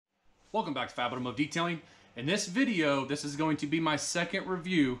Welcome back to FAB Automotive Detailing. In this video, this is going to be my second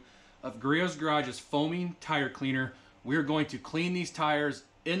review of Griot's Garage's foaming tire cleaner. We're going to clean these tires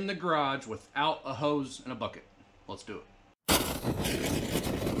in the garage without a hose and a bucket. Let's do it.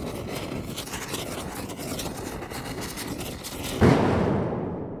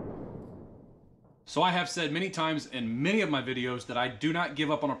 So I have said many times in many of my videos that I do not give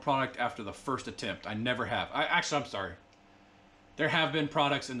up on a product after the first attempt. I never have. I'm sorry. There have been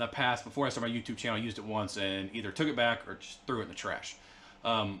products in the past, before I started my YouTube channel, I used it once and either took it back or just threw it in the trash.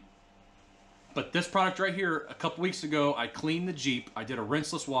 But this product right here, a couple weeks ago, I cleaned the Jeep. I did a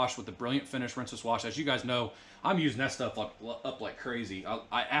rinseless wash with the Brilliant Finish rinseless wash. As you guys know, I'm using that stuff up like crazy.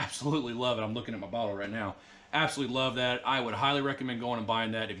 I absolutely love it. I'm looking at my bottle right now. Absolutely love that. I would highly recommend going and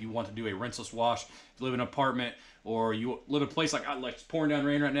buying that if you want to do a rinseless wash. If you live in an apartment or you live in a place like it's pouring down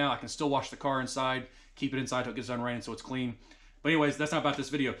rain right now, I can still wash the car inside, keep it inside until it gets done raining so it's clean. But anyways, that's not about this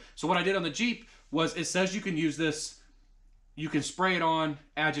video. So what I did on the Jeep was, it says you can use this, you can spray it on,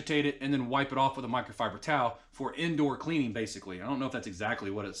 agitate it, and then wipe it off with a microfiber towel for indoor cleaning, basically. I don't know if that's exactly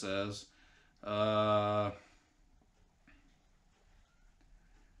what it says. Inner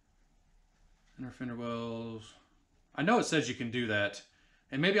fender wells. I know it says you can do that.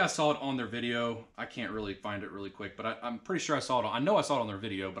 And maybe I saw it on their video. I can't really find it really quick, but I'm pretty sure I saw it on, I know I saw it on their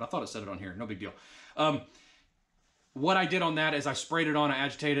video, but I thought it said it on here. No big deal. What I did on that is I sprayed it on, I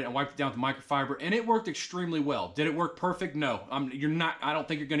agitated it, and wiped it down with microfiber, and it worked extremely well. Did it work perfect? No. I don't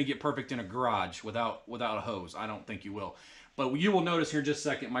think you're going to get perfect in a garage without a hose. I don't think you will. But you will notice here in just a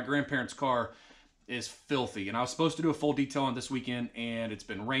second, my grandparents' car is filthy, and I was supposed to do a full detail on this weekend, and it's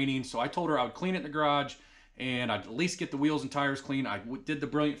been raining, so I told her I would clean it in the garage, and I'd at least get the wheels and tires clean. I did the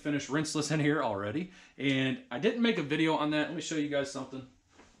Brilliant Finish rinseless in here already, and I didn't make a video on that. Let me show you guys something.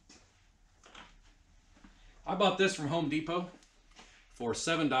 I bought this from Home Depot for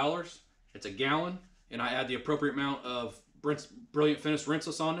 $7. It's a gallon, and I add the appropriate amount of Brilliant Finish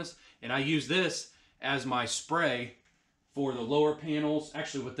rinseless on this, and I use this as my spray for the lower panels.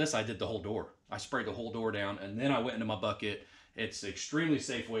 Actually, with this, I did the whole door. I sprayed the whole door down, and then I went into my bucket. It's an extremely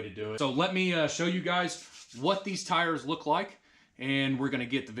safe way to do it. So let me show you guys what these tires look like, and we're going to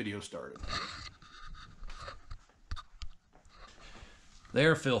get the video started.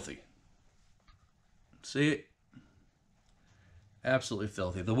 They're filthy. See it? Absolutely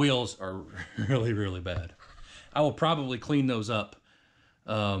filthy. The wheels are really, really bad. I will probably clean those up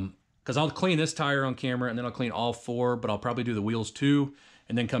because I'll clean this tire on camera and then I'll clean all four, but I'll probably do the wheels too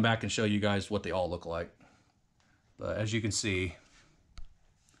and then come back and show you guys what they all look like. But as you can see,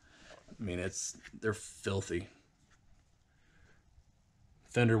 I mean, they're filthy.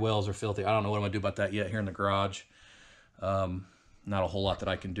 Fender wells are filthy. I don't know what I'm gonna do about that yet here in the garage. Not a whole lot that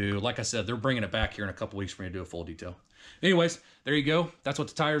I can do. Like I said, they're bringing it back here in a couple weeks for me to do a full detail. Anyways, there you go. That's what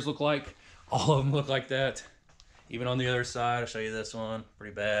the tires look like. All of them look like that. Even on the other side, I'll show you this one.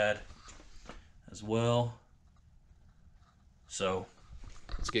 Pretty bad as well. So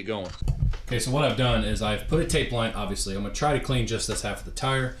let's get going. Okay, so what I've done is I've put a tape line, obviously. I'm gonna try to clean just this half of the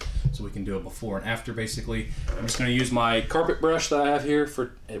tire so we can do a before and after, basically. I'm just gonna use my carpet brush that I have here.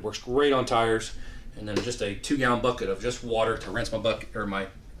 It works great on tires. And then just a 2-gallon bucket of just water to rinse my bucket or my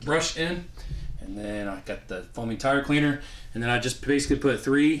brush in. And then I got the foaming tire cleaner. And then I just basically put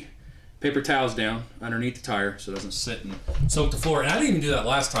 3 paper towels down underneath the tire so it doesn't sit and soak the floor. And I didn't even do that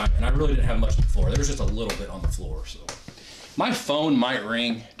last time, and I really didn't have much on the floor. There was just a little bit on the floor. So my phone might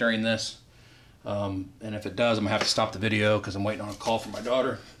ring during this. And if it does, I'm gonna have to stop the video because I'm waiting on a call from my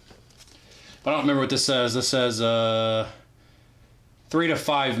daughter. But I don't remember what this says. This says 3 to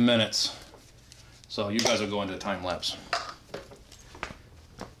 5 minutes. So you guys will go into the time lapse.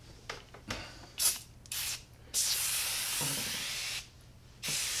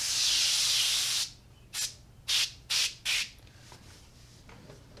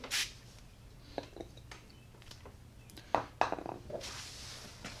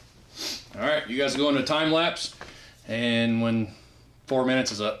 All right, you guys go into time lapse, and when 4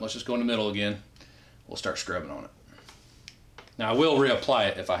 minutes is up, let's just go in the middle again. We'll start scrubbing on it. Now I will reapply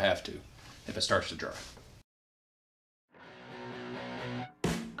it if I have to, if it starts to dry.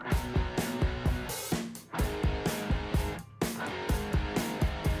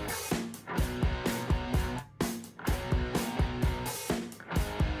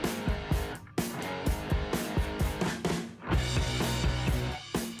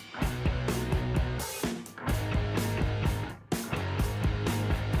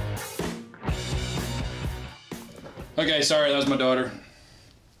 Okay, sorry, that was my daughter.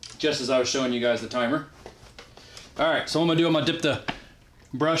 Just as I was showing you guys the timer. Alright, so what I'm going to do, I'm going to dip the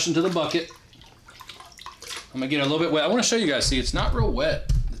brush into the bucket. I'm going to get it a little bit wet. I want to show you guys, see, it's not real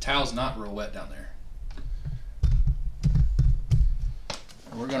wet. towel's not real wet down there.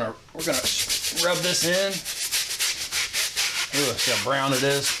 And we're gonna rub this in. Ooh, see how brown it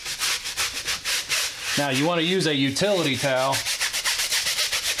is. Now you want to use a utility towel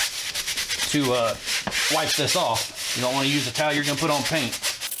to wipe this off. You don't want to use the towel you're gonna put on paint.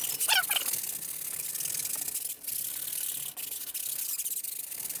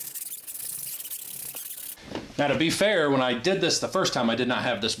 Now to be fair, when I did this the first time, I did not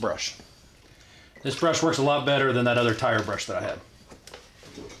have this brush. This brush works a lot better than that other tire brush that I had.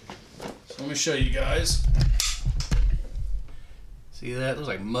 So let me show you guys. See that? It looks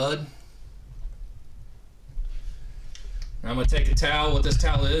like mud. Now I'm gonna take a towel. What this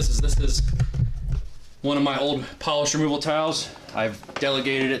towel is this is one of my old polish removal towels. I've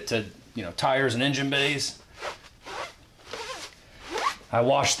delegated it to, you know, tires and engine bays. I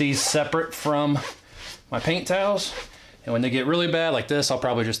wash these separate from my paint towels, and when they get really bad like this, I'll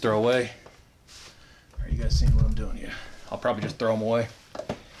probably just throw away. Are you guys seeing what I'm doing here? I'll probably just throw them away.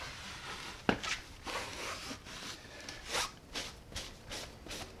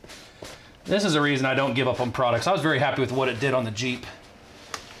 This is the reason I don't give up on products. I was very happy with what it did on the Jeep.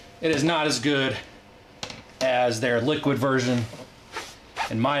 It is not as good as their liquid version,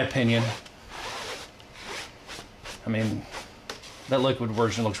 in my opinion. I mean, that liquid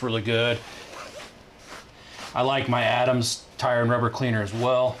version looks really good. I like my Adams tire and rubber cleaner as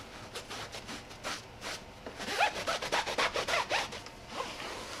well.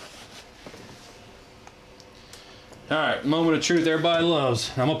 All right, moment of truth everybody loves.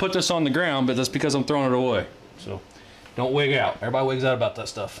 I'm gonna put this on the ground, but that's because I'm throwing it away. So don't wig out. Everybody wigs out about that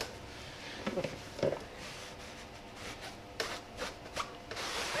stuff.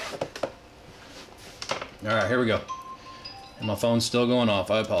 All right, here we go. And my phone's still going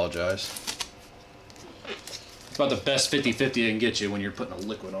off, I apologize. It's about the best 50-50 it can get you when you're putting a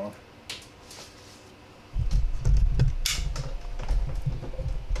liquid on.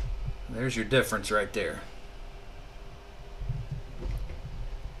 There's your difference right there.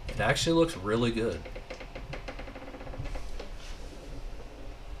 It actually looks really good.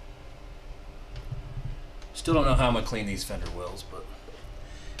 Still don't know how I'm gonna clean these fender wells, but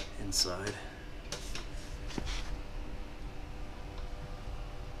inside.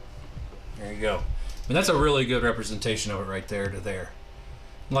 There you go. I mean, that's a really good representation of it right there to there.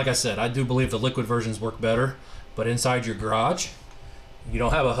 Like I said, I do believe the liquid versions work better, but inside your garage, you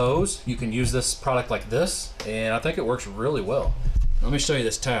don't have a hose, you can use this product like this, and I think it works really well. Let me show you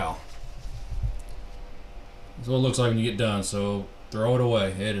this towel. This is what it looks like when you get done, so throw it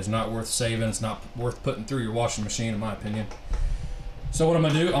away. It is not worth saving, it's not worth putting through your washing machine in my opinion. So what I'm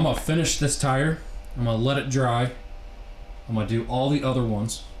gonna do, I'm gonna finish this tire, I'm gonna let it dry, I'm gonna do all the other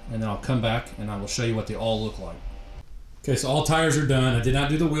ones, and then I'll come back and I will show you what they all look like. Okay, so all tires are done. I did not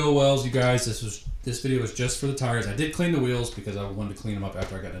do the wheel wells, you guys. This video was just for the tires. I did clean the wheels because I wanted to clean them up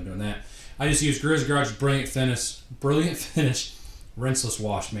after I got done doing that. I just used Griot Garage's Brilliant Finish rinseless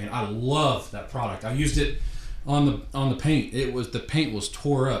wash, man. I love that product. I used it on the paint. The paint was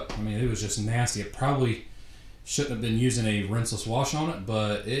tore up. I mean, it was just nasty. It probably shouldn't have been using a rinseless wash on it,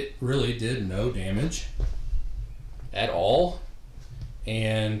 but it really did no damage at all.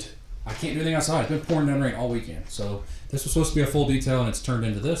 And I can't do anything outside. It's been pouring down rain all weekend. So this was supposed to be a full detail and it's turned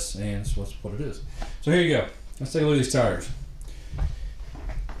into this, and it's what it is. So here you go. Let's take a look at these tires.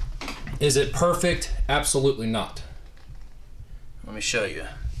 Is it perfect? Absolutely not. Let me show you.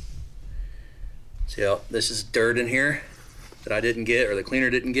 See how this is dirt in here that I didn't get, or the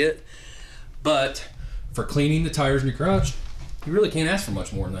cleaner didn't get. But for cleaning the tires in your garage, you really can't ask for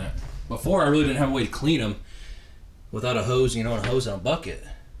much more than that. Before, I really didn't have a way to clean them without a hose, you know, and a hose and a bucket.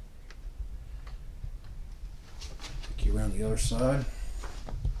 Take you around the other side.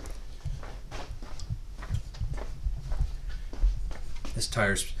 This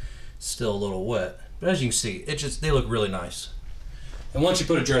tire's still a little wet, but as you can see, they look really nice. And once you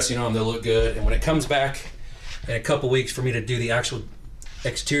put a dressing on them, they'll look good. And when it comes back in a couple weeks for me to do the actual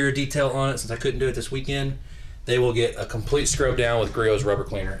exterior detail on it, since I couldn't do it this weekend, they will get a complete scrub down with Griot's rubber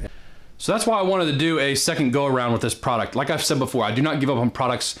cleaner. So that's why I wanted to do a second go around with this product. Like I've said before, I do not give up on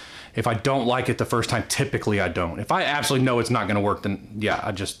products if I don't like it the first time. Typically I don't. If I absolutely know it's not gonna work, then yeah,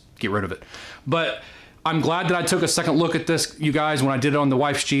 I just get rid of it. But I'm glad that I took a second look at this, you guys, when I did it on the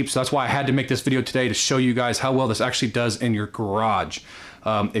wife's Jeep. So that's why I had to make this video today, to show you guys how well this actually does in your garage.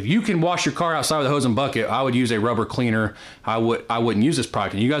 If you can wash your car outside with a hose and bucket, I would use a rubber cleaner. I wouldn't use this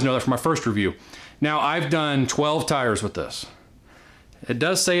product. And you guys know that from my first review. Now I've done 12 tires with this. It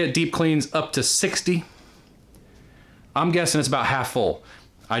does say it deep cleans up to 60. I'm guessing it's about half full.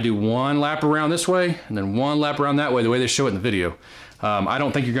 I do one lap around this way and then one lap around that way, the way they show it in the video. I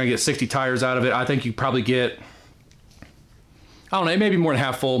don't think you're going to get 60 tires out of it. I think you probably get, I don't know, maybe more than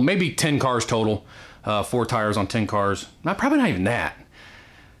half full, maybe 10 cars total. 4 tires on 10 cars. Probably not even that.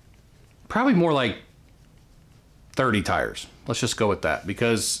 Probably more like 30 tires. Let's just go with that,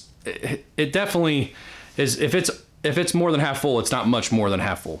 because it definitely is. If it's more than half full, it's not much more than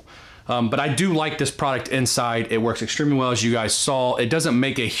half full. But I do like this product inside. It works extremely well, as you guys saw. It doesn't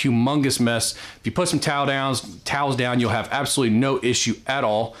make a humongous mess. If you put some towels down, you'll have absolutely no issue at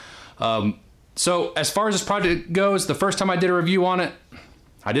all. So as far as this project goes, the first time I did a review on it,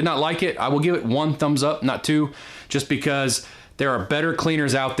 I did not like it. I will give it 1 thumbs up, not 2, just because there are better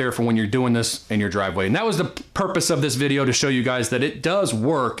cleaners out there for when you're doing this in your driveway. And that was the purpose of this video, to show you guys that it does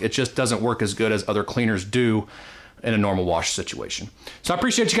work. It just doesn't work as good as other cleaners do in a normal wash situation. So I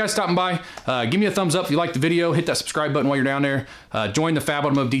appreciate you guys stopping by. Give me a thumbs up if you liked the video. Hit that subscribe button while you're down there. Join the FAB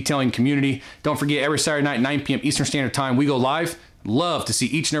Automotive Detailing community. Don't forget, every Saturday night, 9 p.m. Eastern Standard Time, we go live. Love to see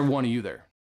each and every one of you there.